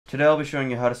Today I'll be showing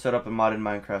you how to set up a modded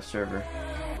Minecraft server.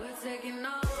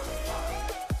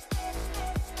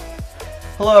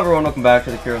 Hello everyone, welcome back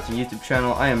to the KyraHosting YouTube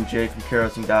channel. I am Jake from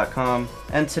KyraHosting.com,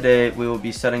 and today we will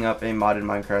be setting up a modded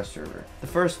Minecraft server. The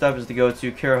first step is to go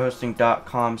to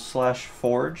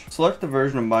KyraHosting.com/forge. Select the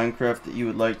version of Minecraft that you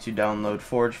would like to download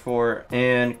Forge for,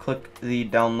 and click the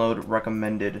download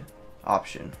recommended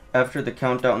option. After the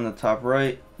countdown in the top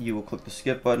right, you will click the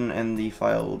skip button and the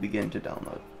file will begin to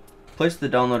download. Place the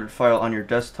downloaded file on your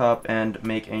desktop and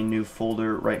make a new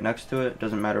folder right next to it.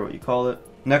 Doesn't matter what you call it.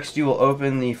 Next, you will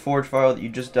open the Forge file that you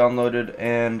just downloaded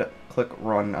and click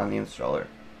Run on the installer.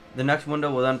 The next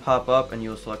window will then pop up and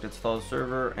you will select Install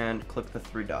Server and click the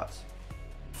three dots.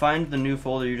 Find the new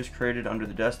folder you just created under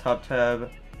the Desktop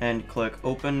tab and click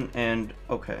Open and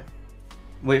OK.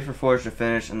 Wait for Forge to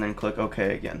finish and then click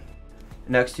OK again.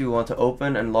 Next, you want to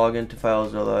open and log into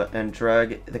FileZilla and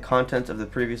drag the contents of the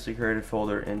previously created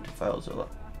folder into FileZilla.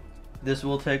 This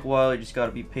will take a while, you just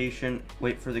gotta be patient,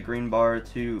 wait for the green bar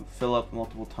to fill up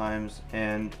multiple times,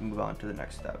 and move on to the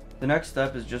next step. The next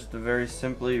step is just to very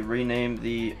simply rename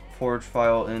the Forge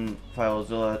file in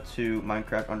FileZilla to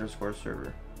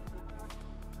Minecraft_server.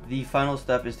 The final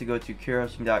step is to go to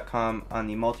KyraHosting.com on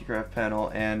the Multicraft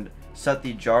panel and set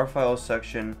the jar file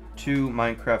section to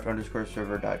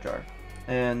Minecraft_server.jar.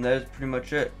 And that is pretty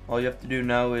much it. All you have to do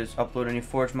now is upload any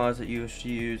Forge mods that you wish to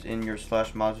use in your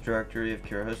 /mods directory of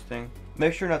KyraHosting.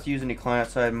 Make sure not to use any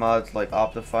client-side mods like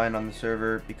Optifine on the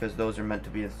server, because those are meant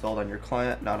to be installed on your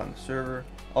client, not on the server.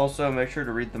 Also, make sure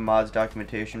to read the mods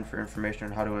documentation for information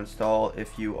on how to install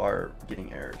if you are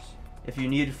getting errors. If you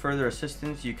need further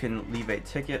assistance, you can leave a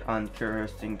ticket on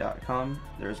KyraHosting.com.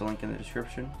 There's a link in the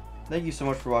description. Thank you so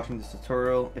much for watching this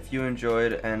tutorial. If you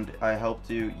enjoyed and I helped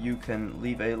you, you can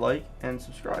leave a like and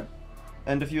subscribe.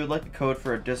 And if you would like a code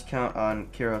for a discount on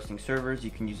KyraHosting servers,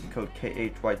 you can use the code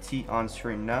KHYT on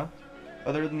screen now.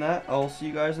 Other than that, I'll see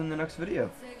you guys in the next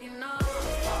video.